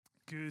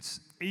Good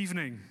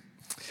evening.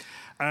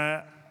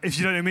 If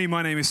you don't know me,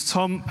 my name is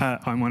Tom.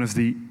 I'm one of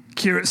the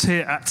curates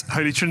here at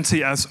Holy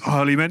Trinity, as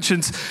Harley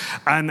mentioned,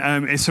 and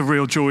it's a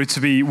real joy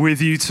to be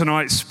with you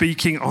tonight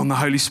speaking on the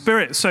Holy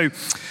Spirit. So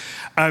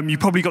you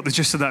probably got the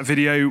gist of that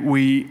video.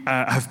 We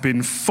have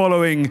been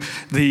following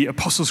the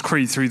Apostles'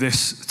 Creed through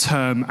this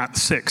term at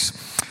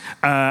 6.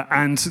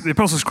 And the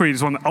Apostles' Creed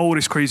is one of the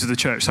oldest creeds of the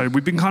church. So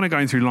we've been kind of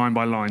going through line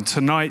by line.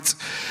 Tonight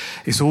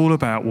is all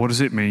about what does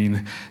it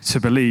mean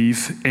to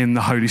believe in the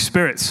Holy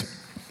Spirit.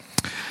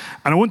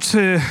 And I want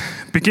to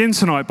begin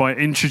tonight by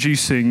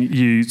introducing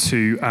you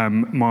to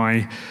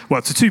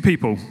to two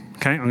people.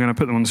 Okay, I'm going to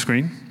put them on the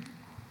screen.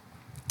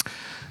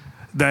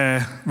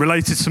 They're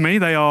related to me.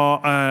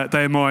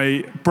 They're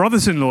my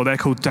brothers-in-law. They're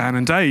called Dan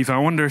and Dave. I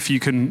wonder if you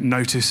can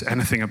notice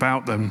anything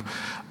about them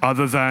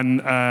other than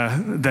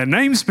their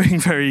names being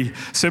very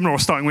similar or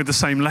starting with the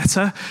same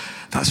letter.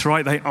 That's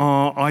right, they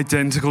are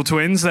identical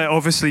twins. They're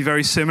obviously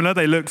very similar.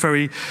 They look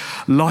very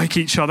like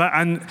each other.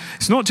 And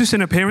it's not just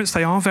in appearance,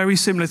 they are very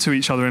similar to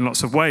each other in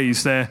lots of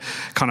ways. They're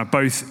kind of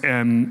both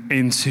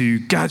into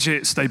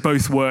gadgets. They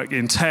both work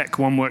in tech.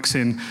 One works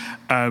in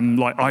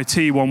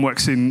IT, one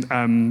works in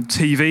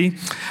TV.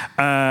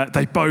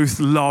 They both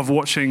love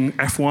watching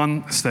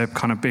F1. It's their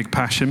kind of big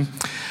passion.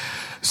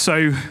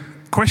 So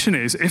question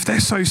is, if they're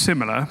so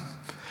similar,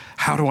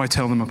 how do I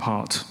tell them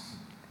apart?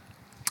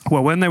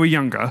 Well, when they were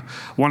younger,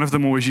 one of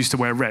them always used to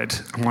wear red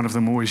and one of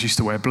them always used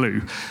to wear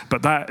blue.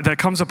 But there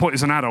comes a point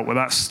as an adult where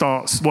that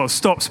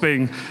stops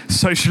being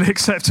socially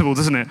acceptable,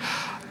 doesn't it?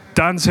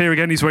 Dan's here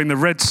again, he's wearing the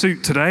red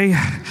suit today.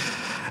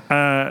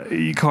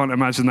 You can't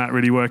imagine that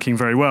really working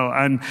very well.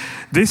 And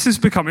this has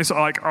become, it's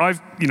like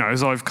I've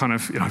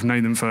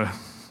known them for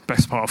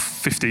best part of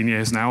 15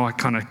 years now, I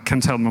kind of can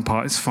tell them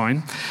apart, it's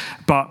fine.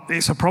 But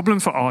it's a problem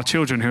for our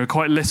children who are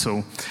quite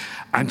little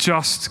and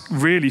just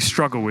really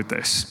struggle with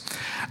this.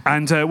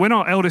 And when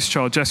our eldest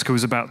child, Jessica,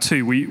 was about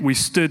 2, we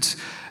stood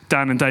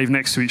Dan and Dave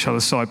next to each other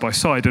side by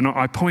side, and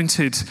I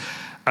pointed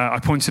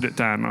at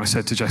Dan and I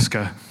said to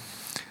Jessica,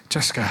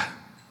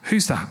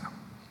 who's that?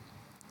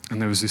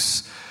 And there was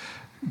this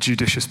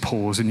judicious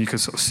pause, and you could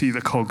sort of see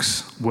the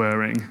cogs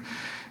whirring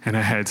in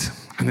her head.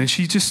 And then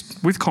she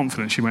just, with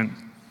confidence, she went,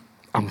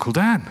 Uncle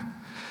Dan.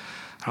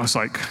 I was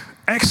like,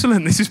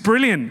 excellent, this is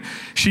brilliant.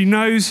 She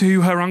knows who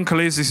her uncle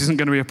is. This isn't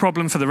going to be a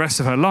problem for the rest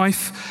of her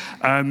life.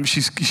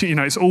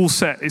 It's all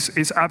set.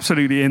 It's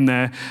absolutely in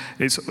there.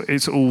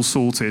 It's all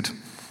sorted.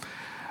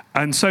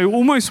 And so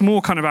almost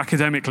more kind of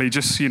academically,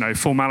 just,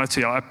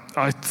 formality, I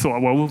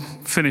thought, well, we'll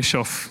finish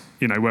off,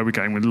 where we're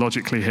going with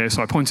logically here.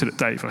 So I pointed at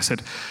Dave. I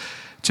said,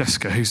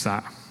 Jessica, who's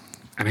that?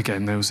 And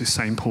again, there was this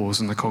same pause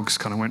and the cogs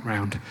kind of went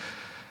round.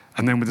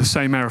 And then with the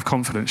same air of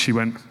confidence, she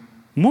went,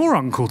 more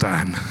Uncle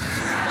Dan.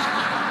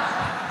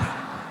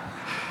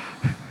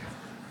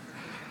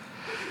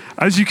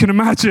 As you can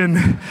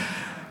imagine,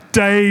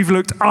 Dave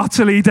looked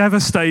utterly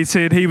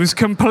devastated. He was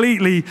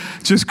completely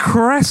just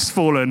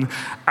crestfallen.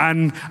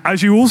 And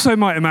as you also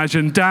might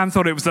imagine, Dan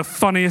thought it was the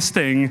funniest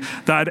thing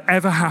that had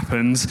ever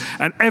happened.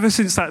 And ever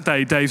since that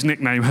day, Dave's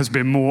nickname has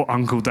been More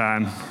Uncle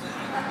Dan.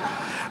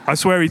 I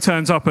swear he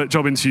turns up at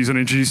job interviews and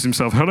introduces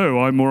himself.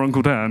 Hello, I'm More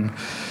Uncle Dan.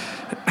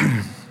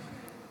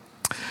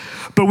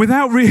 But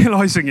without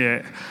realizing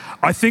it,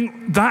 I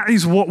think that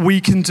is what we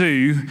can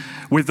do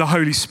with the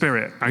Holy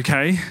Spirit,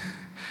 okay?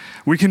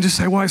 We can just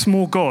say, well, it's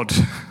more God.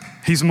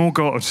 He's more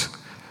God.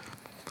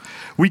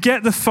 We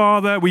get the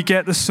Father, we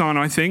get the Son,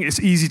 I think. It's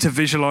easy to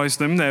visualize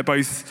them. They're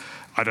both,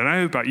 I don't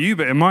know about you,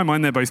 but in my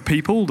mind, they're both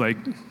people. They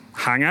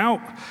hang out.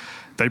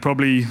 They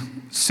probably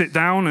sit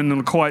down and on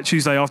a quiet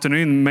Tuesday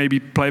afternoon maybe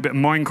play a bit of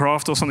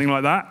Minecraft or something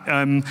like that.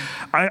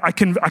 I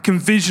can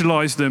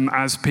visualize them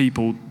as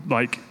people,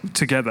 like,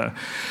 together.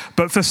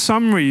 But for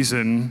some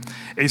reason,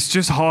 it's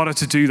just harder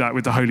to do that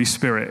with the Holy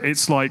Spirit.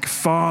 It's like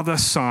Father,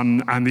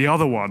 Son, and the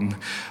other one,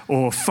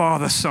 or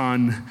Father,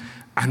 Son,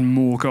 and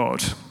more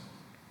God.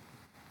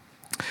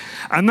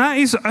 And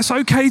that's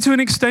okay to an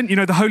extent.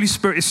 The Holy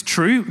Spirit is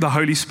true. The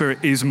Holy Spirit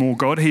is more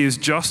God. He is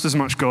just as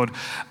much God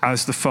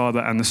as the Father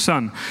and the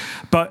Son.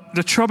 But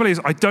the trouble is,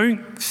 I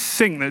don't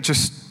think that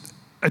just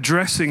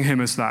addressing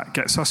him as that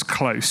gets us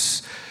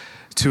close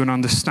to an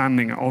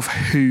understanding of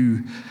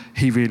who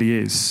he really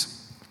is.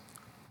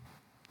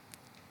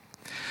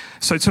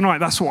 So tonight,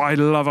 that's what I'd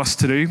love us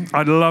to do.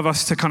 I'd love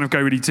us to kind of go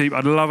really deep.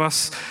 I'd love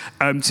us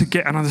to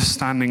get an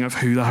understanding of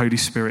who the Holy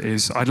Spirit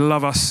is. I'd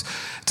love us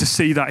to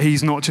see that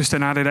he's not just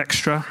an added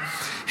extra.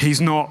 He's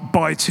not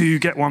buy 2,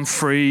 get 1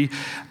 free.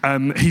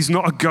 He's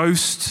not a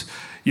ghost,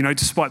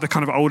 despite the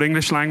kind of old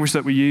English language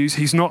that we use.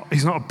 He's not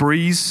a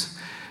breeze.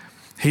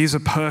 He's a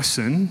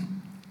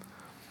person,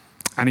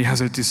 and he has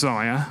a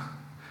desire,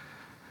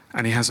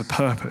 and he has a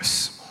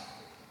purpose.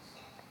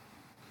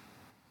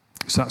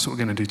 So that's what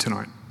we're going to do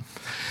tonight.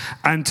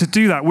 And to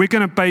do that, we're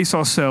going to base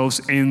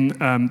ourselves in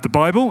the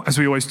Bible, as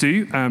we always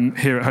do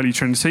here at Holy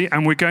Trinity,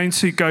 and we're going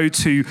to go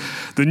to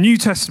the New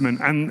Testament.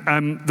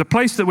 And the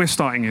place that we're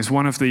starting is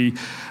one of the,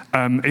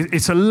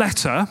 it's a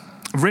letter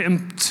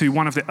written to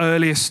one of the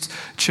earliest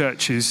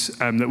churches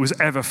that was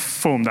ever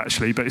formed,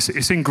 actually, but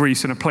it's in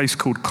Greece in a place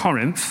called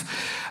Corinth.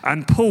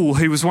 And Paul,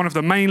 who was one of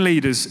the main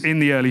leaders in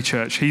the early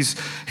church,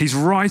 he's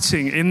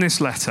writing in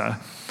this letter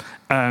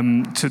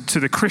to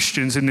the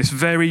Christians in this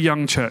very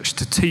young church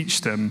to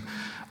teach them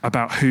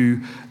about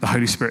who the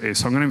Holy Spirit is.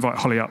 So I'm going to invite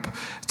Holly up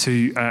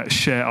to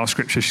share our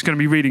scripture. She's going to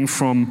be reading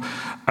from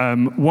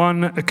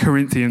 1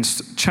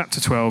 Corinthians chapter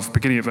 12,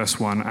 beginning at verse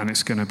 1, and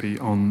it's going to be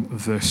on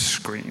the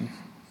screen.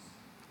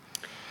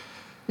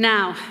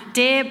 Now,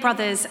 dear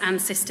brothers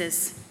and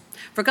sisters,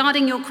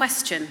 regarding your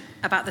question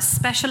about the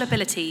special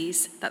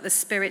abilities that the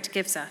Spirit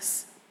gives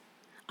us,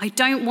 I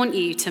don't want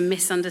you to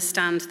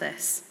misunderstand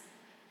this.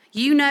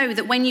 You know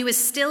that when you were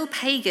still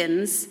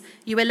pagans,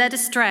 you were led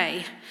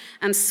astray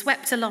and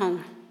swept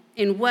along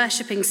in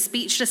worshipping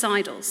speechless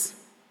idols.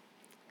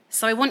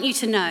 So I want you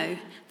to know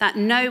that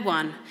no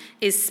one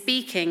is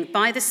speaking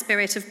by the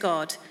Spirit of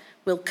God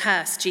will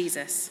curse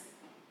Jesus.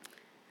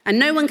 And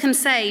no one can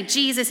say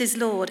Jesus is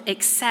Lord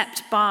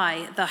except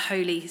by the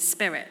Holy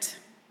Spirit.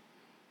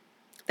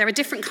 There are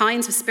different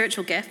kinds of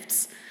spiritual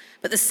gifts,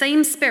 but the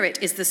same Spirit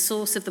is the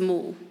source of them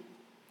all.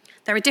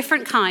 There are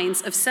different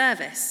kinds of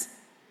service,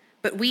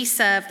 but we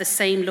serve the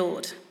same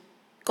Lord.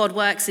 God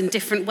works in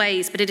different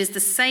ways, but it is the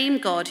same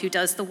God who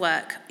does the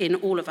work in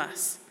all of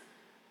us.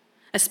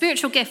 A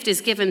spiritual gift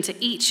is given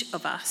to each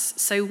of us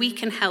so we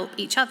can help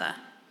each other.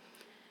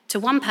 To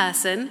one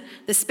person,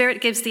 the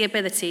Spirit gives the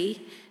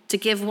ability to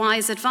give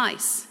wise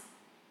advice.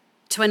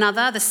 To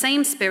another, the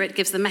same Spirit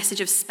gives the message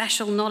of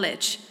special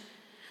knowledge.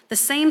 The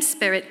same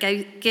Spirit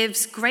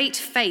gives great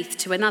faith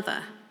to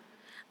another.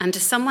 And to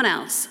someone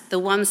else, the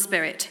one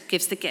Spirit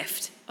gives the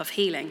gift of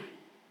healing.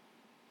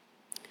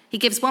 He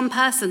gives one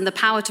person the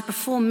power to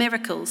perform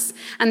miracles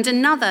and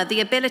another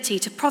the ability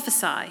to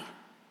prophesy.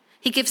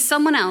 He gives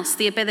someone else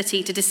the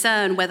ability to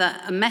discern whether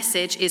a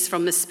message is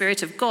from the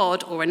Spirit of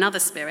God or another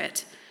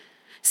spirit.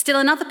 Still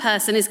another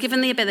person is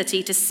given the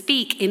ability to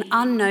speak in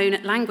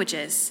unknown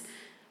languages,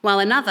 while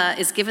another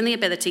is given the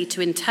ability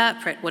to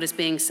interpret what is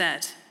being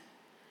said.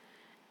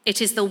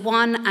 It is the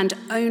one and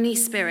only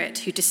Spirit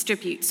who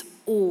distributes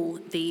all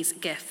these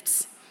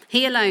gifts.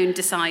 He alone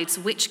decides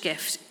which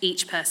gift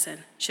each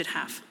person should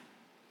have.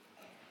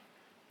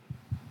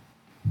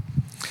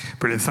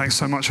 Brilliant. Thanks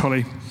so much,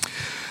 Holly.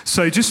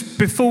 So just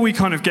before we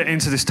kind of get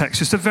into this text,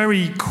 just a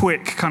very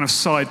quick kind of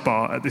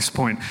sidebar at this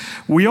point.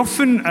 We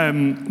often,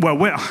 I'm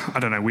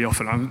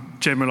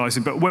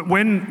generalizing, but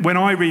when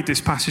I read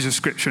this passage of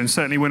scripture, and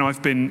certainly when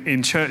I've been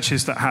in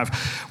churches that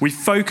have, we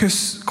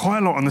focus quite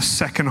a lot on the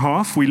second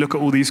half. We look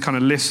at all these kind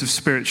of lists of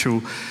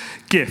spiritual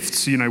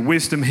gifts,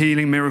 wisdom,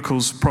 healing,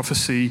 miracles,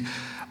 prophecy,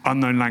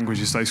 unknown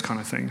languages, those kind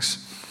of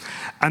things.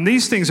 And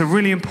these things are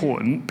really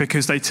important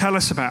because they tell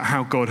us about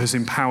how God has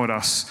empowered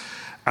us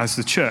as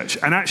the church.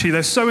 And actually,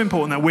 they're so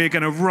important that we're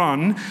going to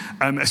run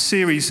a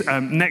series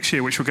next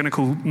year, which we're going to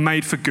call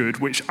Made for Good,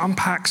 which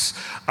unpacks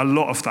a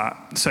lot of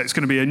that. So it's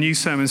going to be a new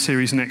sermon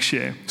series next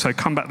year. So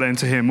come back then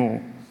to hear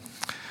more.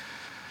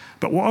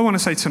 But what I want to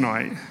say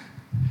tonight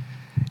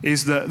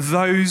is that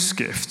those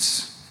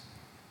gifts,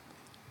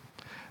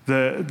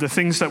 the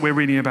things that we're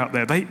reading about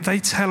there, they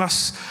tell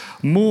us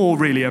more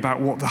really about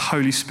what the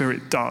Holy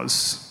Spirit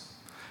does.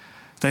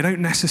 They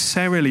don't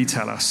necessarily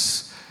tell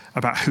us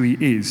about who he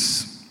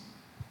is.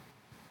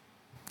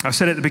 I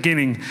said at the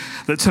beginning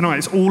that tonight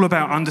it's all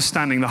about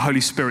understanding the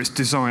Holy Spirit's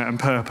desire and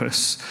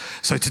purpose.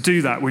 So to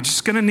do that, we're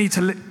just going to need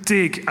to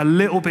dig a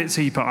little bit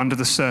deeper under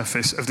the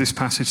surface of this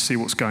passage to see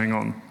what's going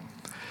on.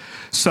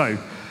 So,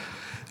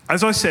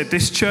 as I said,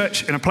 this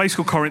church in a place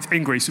called Corinth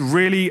in Greece,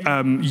 really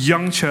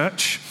young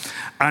church.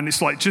 And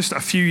it's like just a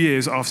few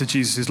years after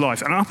Jesus'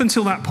 life. And up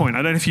until that point,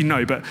 I don't know if you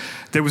know, but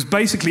there was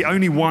basically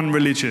only one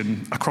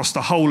religion across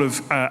the whole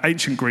of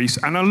ancient Greece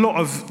and a lot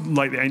of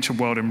like the ancient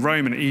world in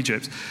Rome and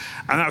Egypt.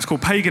 And that was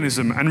called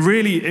paganism. And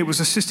really, it was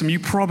a system you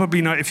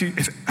probably know.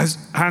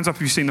 Hands up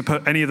if you've seen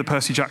any of the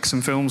Percy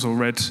Jackson films or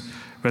read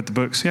the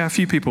books. Yeah, a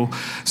few people.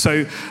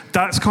 So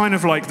that's kind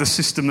of like the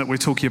system that we're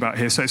talking about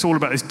here. So it's all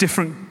about there's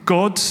different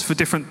gods for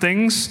different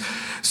things.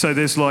 So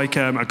there's like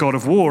a god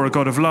of war, a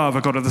god of love,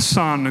 a god of the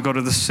sun, a god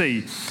of the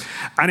sea.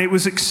 And it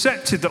was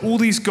accepted that all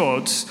these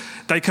gods,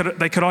 they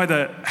could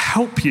either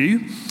help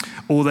you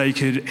or they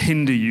could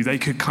hinder you. They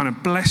could kind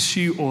of bless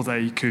you or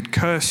they could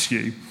curse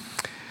you.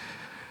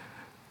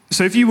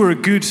 So if you were a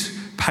good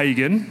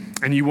pagan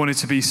and you wanted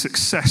to be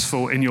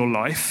successful in your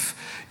life,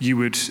 you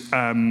would,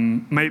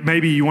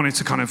 maybe you wanted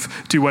to kind of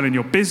do well in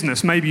your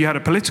business. Maybe you had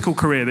a political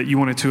career that you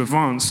wanted to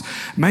advance.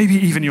 Maybe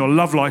even your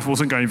love life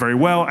wasn't going very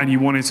well and you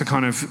wanted to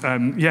kind of,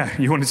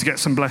 you wanted to get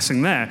some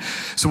blessing there.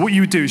 So what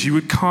you would do is you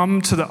would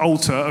come to the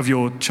altar of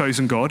your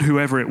chosen God,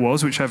 whoever it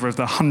was, whichever of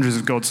the hundreds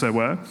of gods there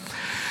were,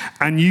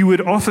 and you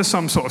would offer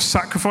some sort of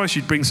sacrifice.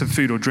 You'd bring some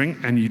food or drink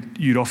and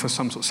you'd offer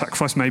some sort of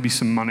sacrifice, maybe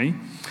some money.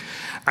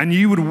 And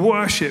you would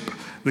worship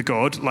the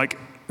God, like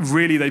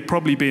really they'd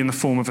probably be in the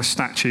form of a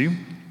statue.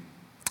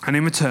 And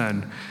in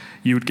return,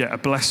 you would get a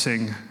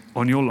blessing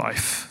on your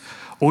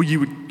life Or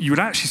you would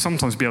actually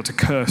sometimes be able to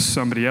curse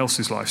somebody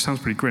else's life. Sounds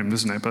pretty grim,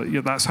 doesn't it? But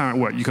yeah, that's how it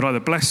worked. You could either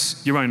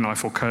bless your own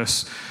life or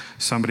curse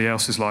somebody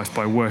else's life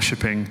by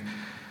worshipping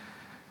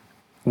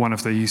one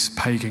of these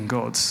pagan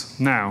gods.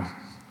 Now,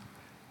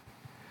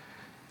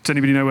 does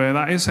anybody know where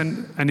that is?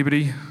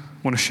 Anybody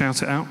want to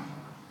shout it out?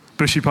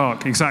 Bushy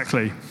Park,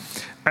 exactly.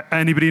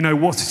 Anybody know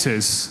what it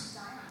is?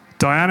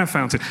 Diana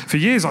Fountain. For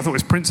years, I thought it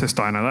was Princess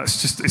Diana.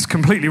 It's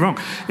completely wrong.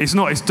 It's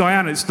not. It's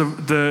Diana. It's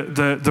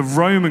the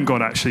Roman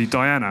god, actually,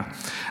 Diana.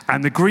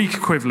 And the Greek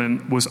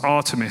equivalent was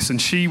Artemis,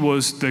 and she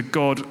was the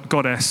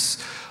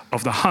goddess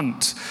of the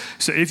hunt.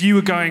 So if you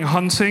were going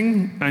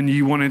hunting and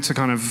you wanted to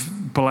kind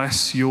of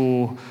bless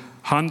your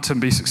hunt and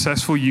be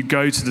successful, you'd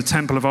go to the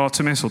temple of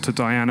Artemis or to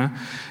Diana,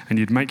 and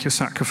you'd make your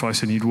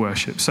sacrifice and you'd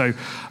worship. So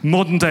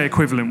modern day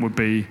equivalent would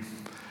be,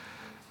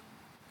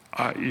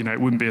 it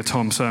wouldn't be a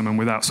Tom sermon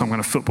without some kind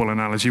of football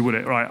analogy, would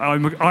it? Right?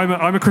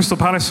 I'm a Crystal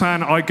Palace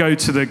fan. I go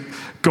to the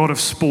god of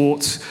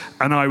sport,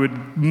 and I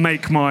would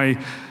make my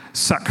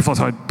sacrifice.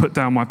 I'd put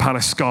down my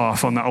Palace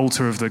scarf on the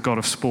altar of the god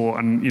of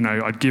sport, and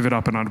I'd give it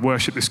up and I'd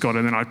worship this god,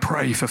 and then I'd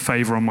pray for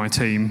favour on my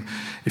team.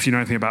 If you know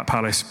anything about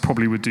Palace,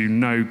 probably would do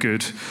no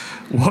good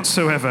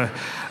whatsoever.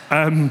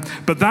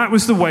 But that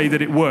was the way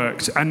that it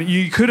worked. And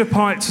you could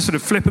apply it to sort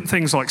of flippant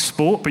things like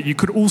sport, but you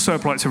could also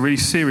apply it to really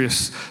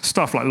serious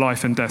stuff like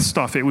life and death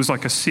stuff. It was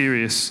like a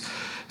serious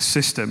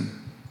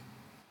system.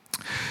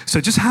 So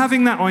just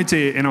having that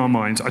idea in our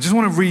minds, I just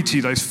want to read to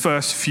you those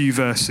first few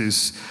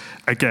verses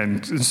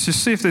again. Let's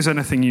just see if there's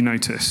anything you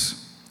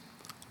notice.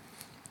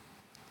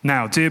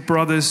 Now, dear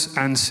brothers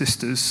and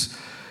sisters,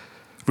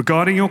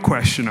 regarding your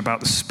question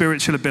about the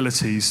spiritual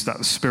abilities that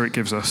the Spirit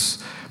gives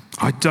us,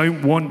 I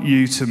don't want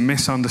you to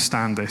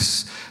misunderstand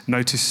this.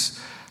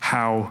 Notice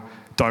how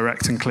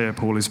direct and clear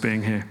Paul is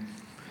being here.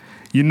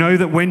 You know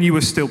that when you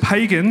were still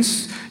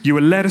pagans, you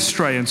were led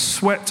astray and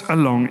swept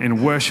along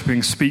in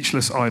worshipping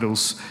speechless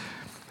idols.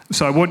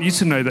 So I want you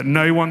to know that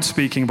no one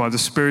speaking by the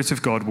Spirit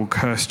of God will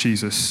curse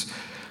Jesus,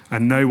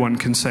 and no one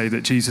can say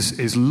that Jesus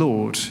is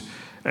Lord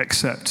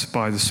except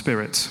by the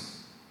Spirit.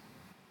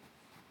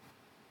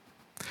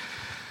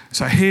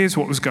 So here's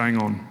what was going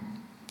on.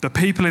 The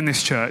people in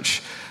this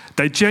church,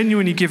 they'd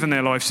genuinely given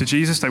their lives to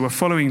Jesus. They were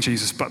following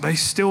Jesus, but they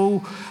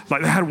still,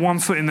 they had one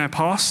foot in their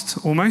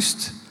past,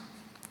 almost.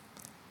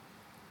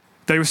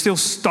 They were still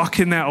stuck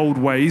in their old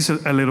ways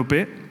a little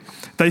bit.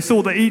 They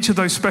thought that each of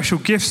those special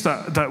gifts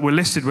that were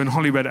listed when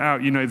Holly read it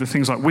out, the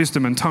things like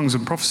wisdom and tongues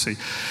and prophecy,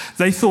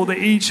 they thought that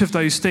each of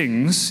those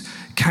things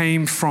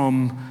came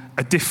from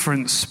a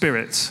different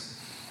spirit.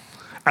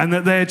 And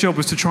that their job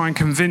was to try and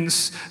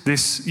convince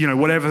this,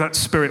 whatever that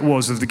spirit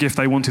was of the gift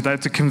they wanted, they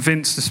had to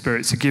convince the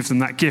Spirit to give them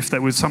that gift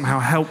that would somehow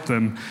help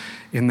them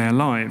in their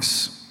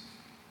lives.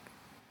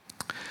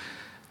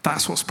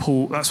 That's what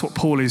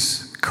Paul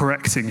is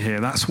correcting here.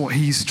 That's what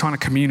he's trying to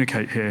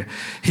communicate here.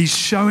 He's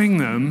showing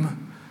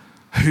them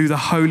who the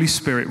Holy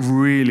Spirit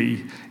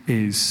really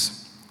is.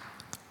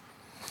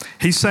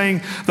 He's saying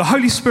the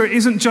Holy Spirit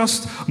isn't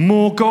just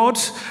more God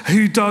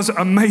who does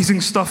amazing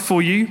stuff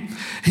for you.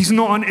 He's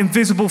not an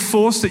invisible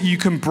force that you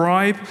can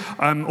bribe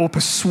or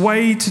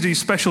persuade to do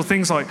special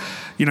things like,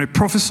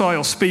 prophesy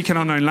or speak in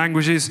unknown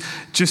languages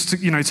just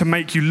to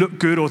make you look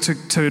good or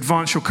to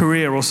advance your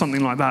career or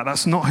something like that.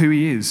 That's not who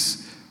he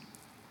is.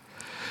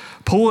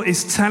 Paul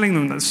is telling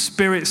them that the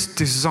Spirit's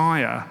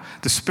desire,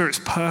 the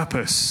Spirit's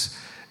purpose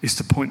is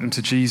to point them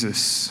to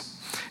Jesus.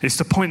 It's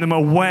to point them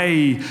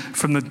away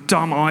from the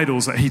dumb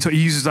idols that he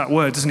uses that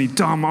word, doesn't he?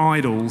 Dumb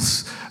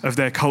idols of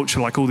their culture,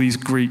 like all these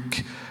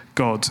Greek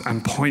gods,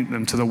 and point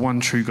them to the one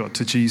true God,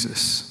 to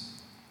Jesus.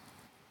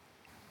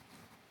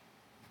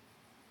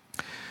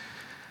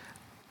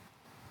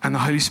 And the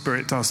Holy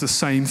Spirit does the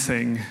same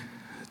thing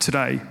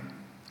today.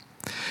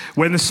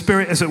 When the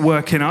Spirit is at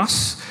work in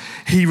us,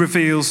 he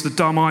reveals the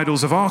dumb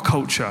idols of our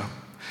culture.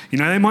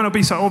 They might not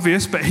be so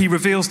obvious, but he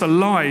reveals the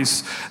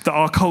lies that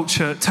our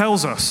culture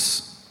tells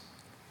us.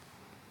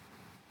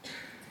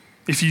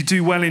 If you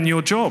do well in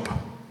your job,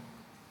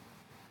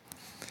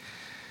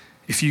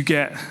 if you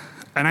get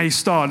an A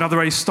star,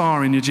 another A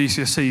star in your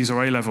GCSEs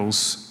or A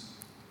levels,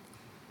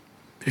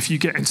 if you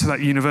get into that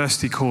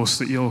university course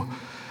that you're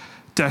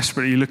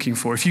desperately looking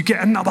for, if you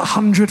get another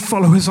 100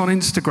 followers on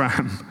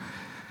Instagram,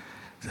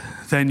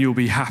 then you'll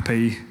be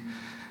happy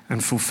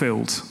and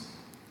fulfilled.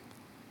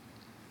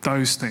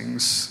 Those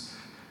things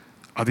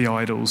are the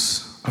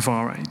idols of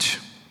our age.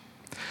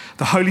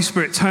 The Holy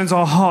Spirit turns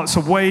our hearts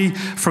away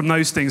from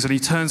those things and he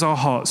turns our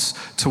hearts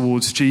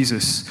towards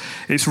Jesus.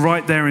 It's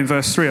right there in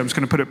verse 3. I'm just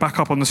going to put it back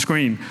up on the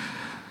screen.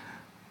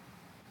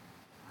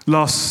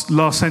 Last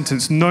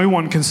sentence. No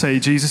one can say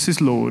Jesus is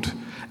Lord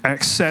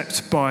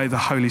except by the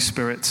Holy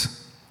Spirit.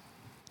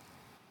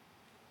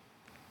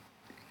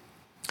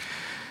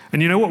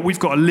 And you know what? We've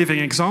got a living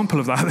example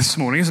of that this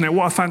morning, isn't it?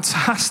 What a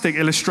fantastic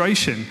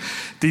illustration.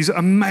 These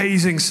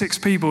amazing 6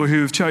 people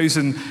who have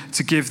chosen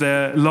to give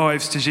their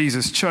lives to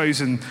Jesus,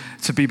 chosen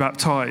to be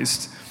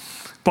baptized.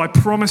 By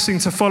promising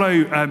to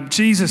follow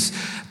Jesus,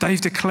 they've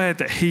declared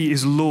that he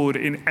is Lord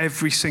in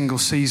every single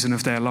season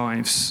of their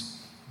lives.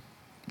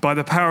 By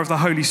the power of the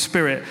Holy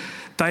Spirit,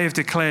 they have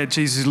declared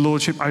Jesus'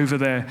 lordship over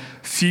their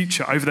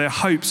future, over their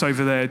hopes,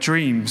 over their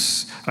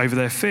dreams, over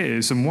their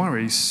fears and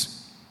worries.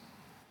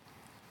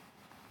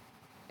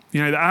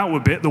 You know, the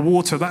outward bit, the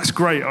water, that's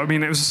great. I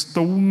mean, it was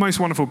the most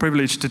wonderful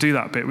privilege to do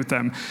that bit with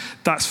them.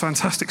 That's a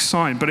fantastic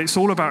sign. But it's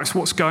all about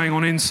what's going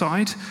on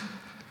inside.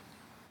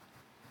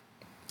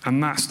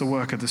 And that's the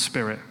work of the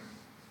Spirit.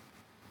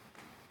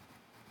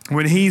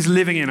 When he's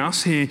living in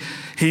us, he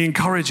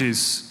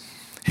encourages,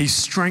 he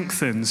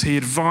strengthens, he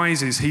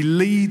advises, he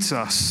leads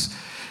us.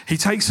 He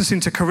takes us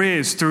into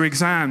careers, through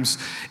exams,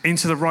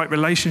 into the right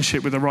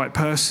relationship with the right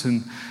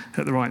person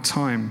at the right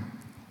time.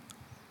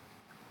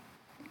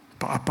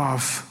 But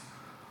above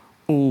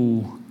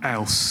all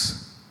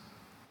else,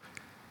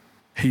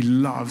 he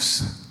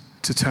loves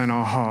to turn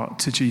our heart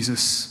to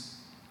Jesus.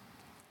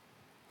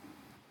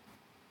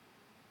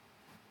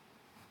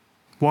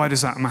 Why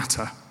does that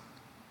matter?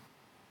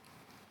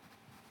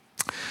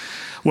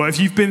 Well,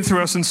 if you've been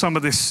through us in some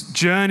of this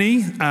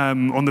journey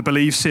on the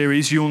Believe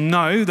series, you'll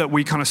know that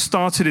we kind of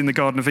started in the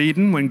Garden of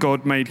Eden when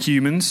God made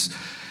humans,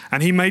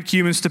 and he made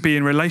humans to be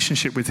in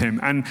relationship with him.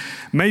 And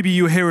maybe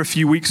you were here a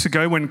few weeks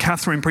ago when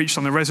Catherine preached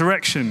on the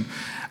resurrection,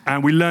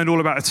 and we learned all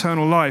about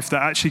eternal life,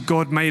 that actually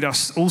God made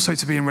us also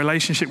to be in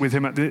relationship with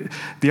him at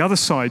the other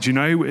side, you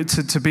know,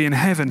 to be in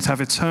heaven, to have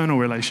eternal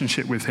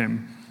relationship with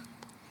him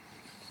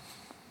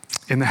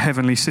in the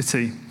heavenly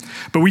city.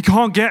 But we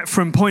can't get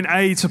from point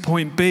A to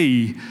point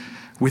B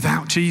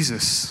without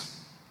Jesus.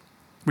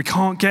 We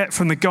can't get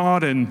from the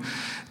garden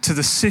to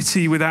the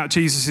city without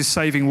Jesus'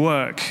 saving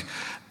work.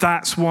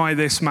 That's why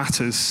this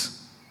matters.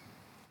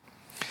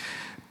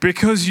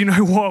 Because you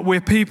know what?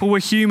 We're people, we're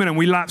human, and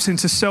we lapse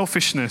into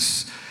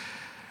selfishness.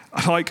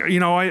 Like, you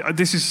know,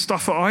 this is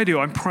stuff that I do.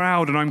 I'm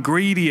proud and I'm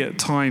greedy at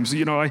times.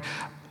 You know,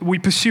 we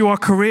pursue our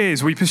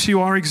careers, we pursue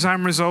our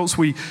exam results,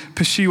 we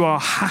pursue our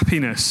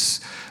happiness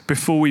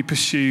before we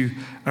pursue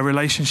a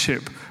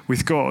relationship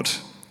with God.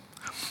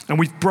 And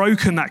we've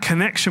broken that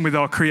connection with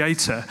our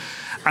Creator.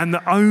 And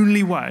the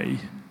only way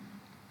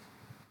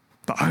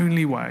that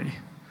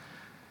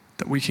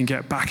we can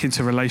get back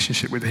into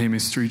relationship with him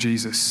is through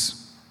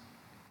Jesus.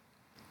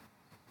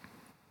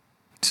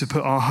 To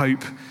put our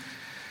hope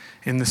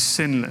in the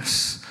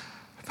sinless,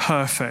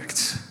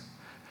 perfect,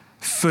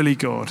 fully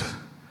God,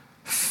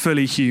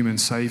 fully human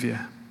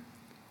Savior,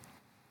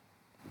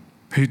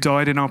 who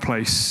died in our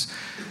place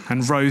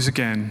and rose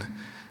again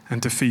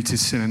and defeated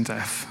sin and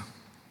death.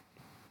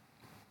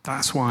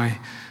 That's why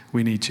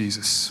we need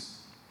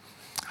Jesus.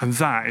 And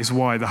that is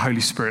why the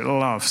Holy Spirit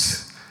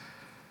loves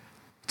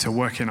to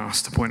work in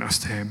us, to point us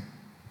to him.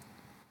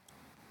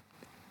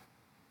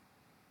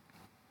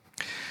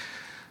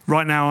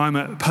 Right now, I'm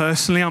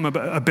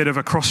a bit of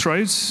a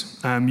crossroads.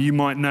 You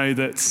might know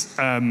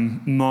that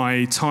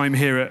my time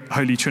here at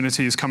Holy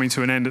Trinity is coming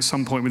to an end at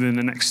some point within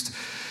the next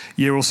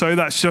year or so.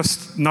 That's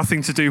just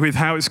nothing to do with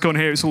how it's gone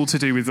here. It's all to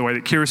do with the way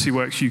that Curacy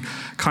works. You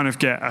kind of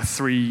get a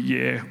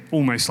 3-year,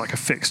 almost like a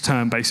fixed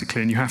term,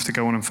 basically, and you have to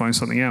go on and find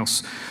something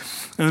else.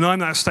 And I'm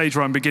at that stage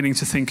where I'm beginning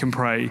to think and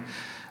pray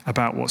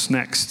about what's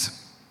next.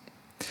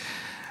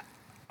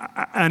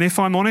 And if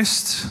I'm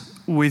honest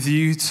with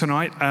you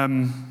tonight,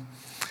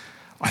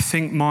 I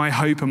think my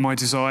hope and my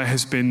desire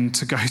has been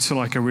to go to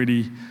like a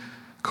really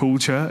cool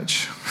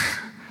church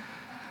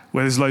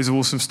where there's loads of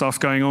awesome stuff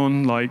going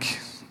on, like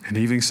an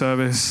evening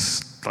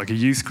service, like a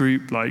youth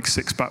group, like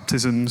 6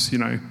 baptisms, you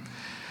know.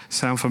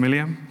 Sound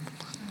familiar?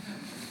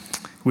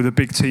 With a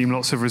big team,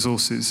 lots of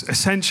resources.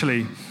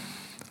 Essentially,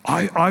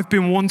 I've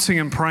been wanting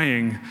and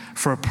praying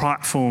for a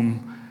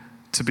platform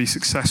to be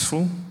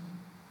successful,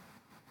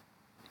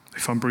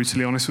 if I'm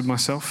brutally honest with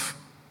myself.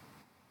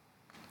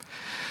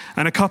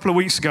 And a couple of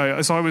weeks ago,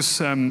 as I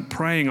was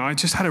praying, I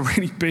just had a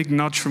really big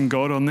nudge from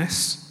God on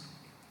this.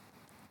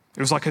 It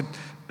was like a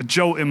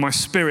jolt in my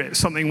spirit.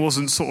 Something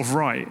wasn't sort of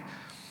right.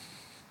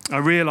 I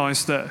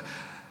realized that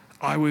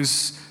I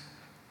was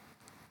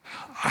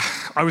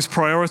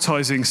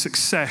prioritizing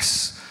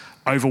success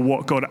over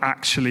what God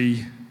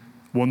actually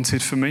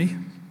wanted for me.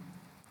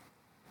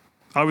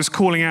 I was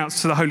calling out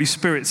to the Holy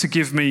Spirit to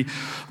give me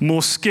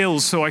more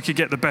skills so I could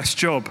get the best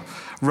job,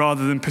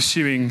 rather than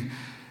pursuing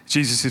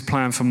Jesus'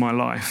 plan for my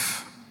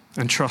life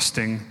and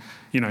trusting,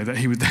 you know, that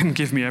he would then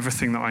give me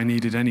everything that I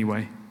needed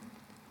anyway.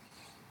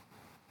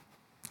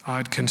 I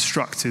had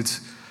constructed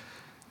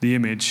the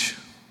image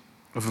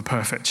of a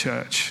perfect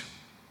church.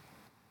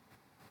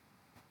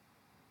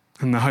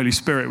 And the Holy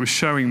Spirit was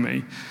showing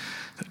me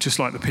that just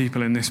like the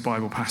people in this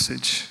Bible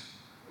passage,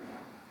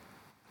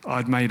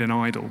 I'd made an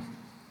idol.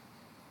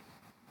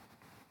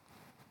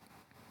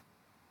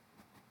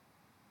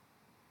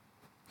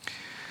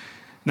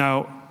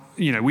 Now,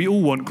 you know, we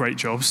all want great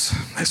jobs.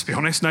 Let's be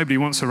honest, nobody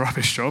wants a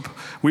rubbish job.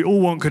 We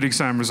all want good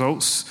exam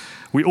results.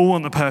 We all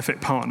want the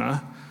perfect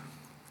partner.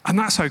 And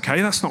that's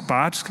okay, that's not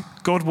bad.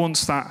 God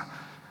wants that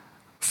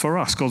for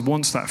us. God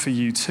wants that for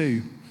you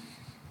too.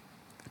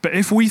 But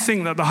if we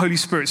think that the Holy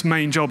Spirit's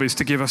main job is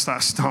to give us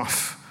that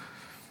stuff,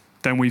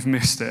 then we've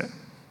missed it.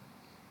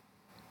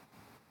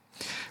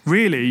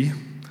 Really,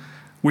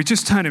 we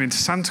just turned him into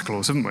Santa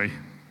Claus, haven't we?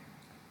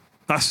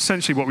 That's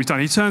essentially what we've done.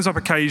 He turns up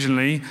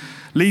occasionally,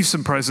 leaves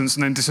some presents,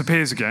 and then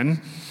disappears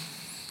again.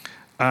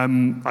 I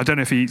don't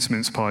know if he eats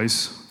mince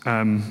pies.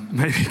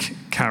 Maybe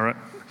carrot.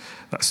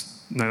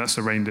 That's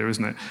a reindeer,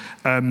 isn't it?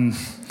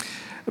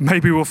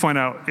 Maybe we'll find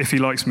out if he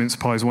likes mince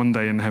pies one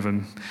day in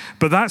heaven.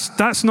 But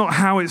that's not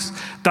how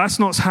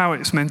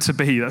it's meant to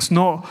be. It's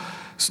not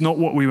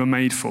what we were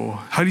made for.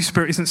 Holy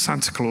Spirit isn't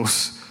Santa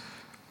Claus.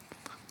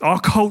 Our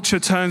culture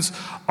turns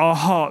our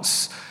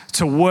hearts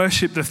to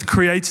worship the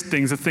created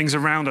things, the things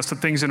around us, the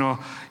things in our,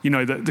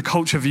 the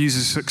culture views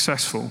as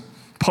successful,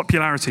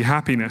 popularity,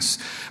 happiness.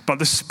 But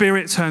the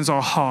Spirit turns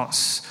our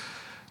hearts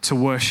to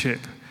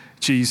worship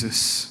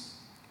Jesus.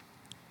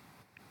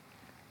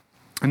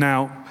 And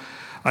now,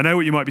 I know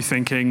what you might be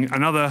thinking.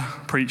 Another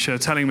preacher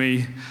telling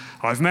me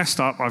I've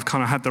messed up, I've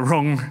kind of had the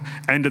wrong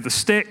end of the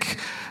stick,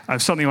 I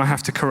have something I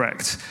have to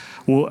correct.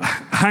 Well,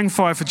 hang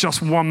fire for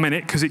just 1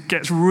 minute because it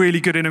gets really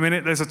good in a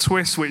minute. There's a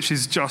twist which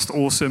is just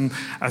awesome.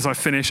 As I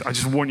finish, I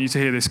just want you to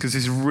hear this because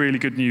this is really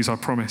good news, I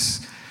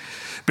promise.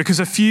 Because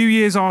a few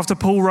years after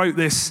Paul wrote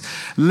this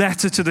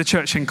letter to the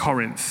church in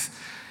Corinth,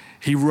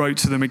 he wrote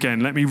to them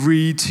again. Let me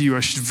read to you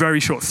a very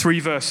short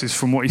 3 verses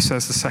from what he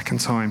says the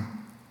second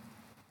time.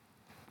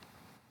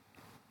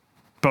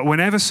 But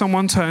whenever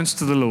someone turns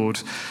to the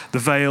Lord, the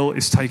veil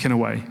is taken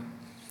away.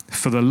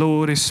 For the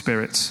Lord is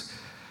Spirit,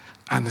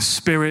 and the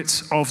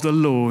Spirit of the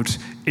Lord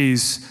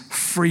is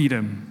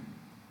freedom.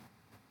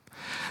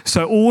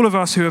 So all of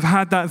us who have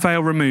had that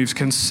veil removed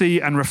can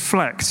see and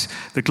reflect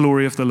the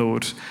glory of the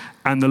Lord.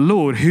 And the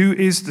Lord, who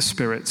is the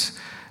Spirit,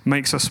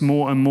 makes us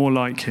more and more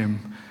like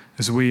him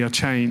as we are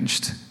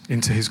changed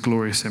into his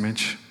glorious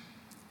image.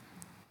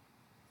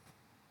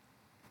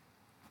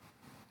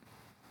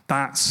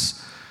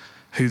 That's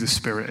who the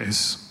Spirit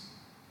is.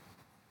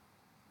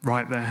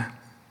 Right there.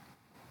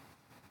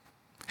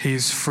 He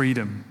is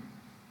freedom.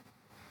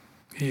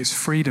 He is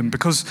freedom.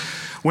 Because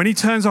when he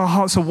turns our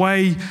hearts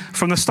away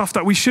from the stuff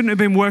that we shouldn't have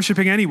been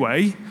worshipping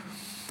anyway,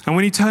 and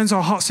when he turns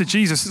our hearts to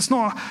Jesus, it's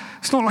not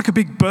like a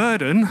big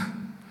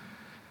burden.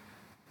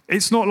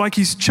 It's not like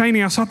he's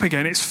chaining us up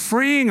again. It's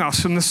freeing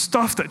us from the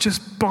stuff that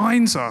just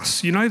binds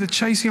us. The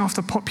chasing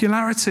after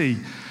popularity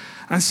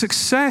and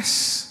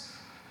success.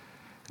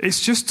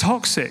 It's just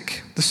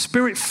toxic. The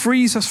Spirit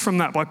frees us from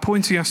that by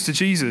pointing us to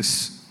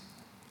Jesus.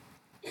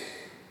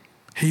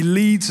 He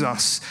leads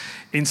us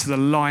into the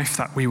life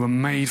that we were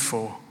made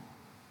for.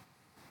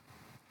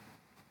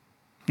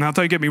 Now,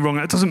 don't get me wrong.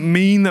 That doesn't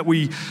mean that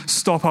we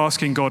stop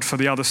asking God for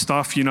the other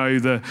stuff,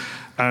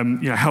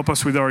 help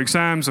us with our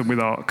exams and with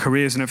our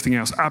careers and everything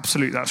else.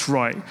 Absolutely, that's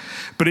right.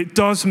 But it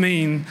does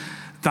mean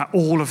that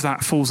all of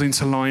that falls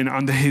into line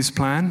under his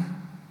plan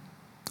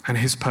and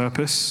his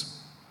purpose.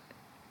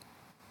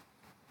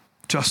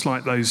 Just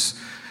like those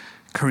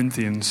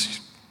Corinthians,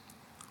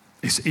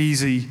 it's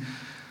easy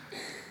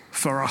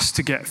for us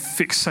to get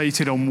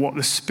fixated on what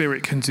the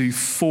Spirit can do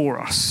for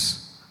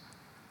us,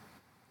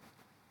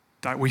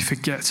 that we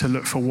forget to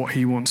look for what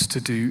he wants to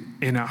do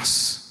in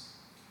us.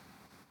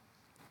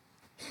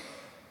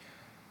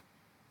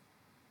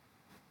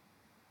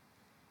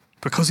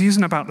 Because he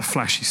isn't about the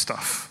flashy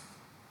stuff.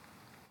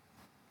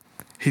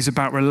 He's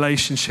about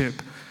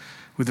relationship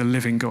with the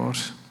living God.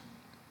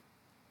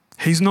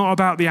 He's not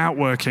about the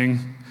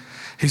outworking.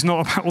 He's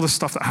not about all the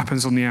stuff that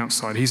happens on the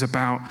outside. He's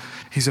about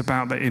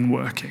the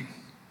inworking.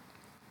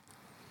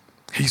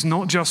 He's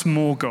not just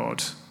more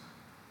God.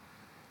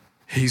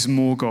 He's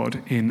more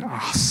God in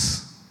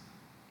us.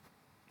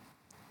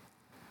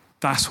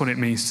 That's what it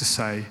means to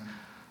say,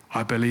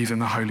 I believe in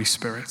the Holy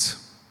Spirit.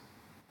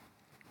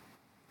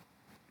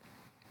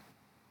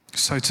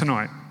 So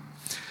tonight,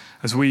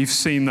 as we've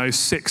seen those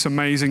 6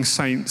 amazing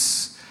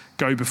saints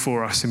go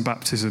before us in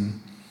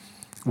baptism,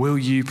 will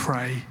you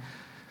pray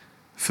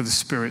for the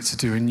Spirit to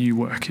do a new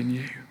work in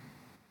you?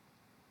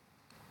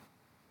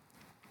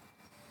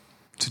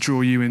 To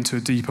draw you into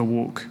a deeper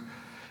walk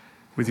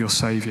with your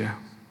Saviour.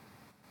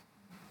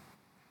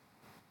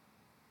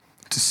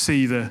 To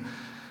see the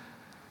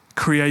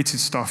created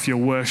stuff you're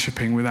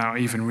worshipping without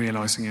even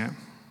realizing it.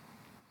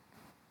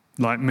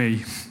 Like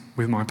me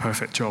with my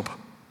perfect job.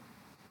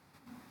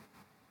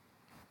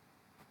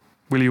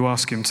 Will you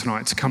ask him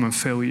tonight to come and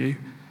fill you?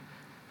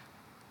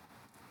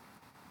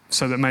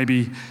 So that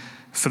maybe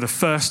for the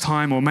first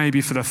time, or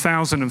maybe for the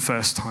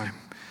 1,001st time,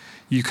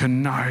 you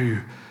can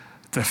know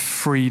the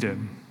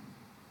freedom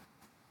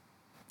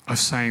of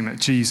saying that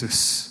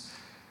Jesus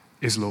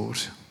is Lord.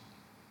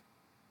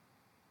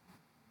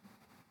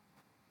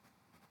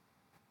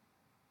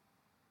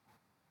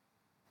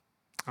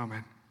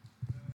 Amen.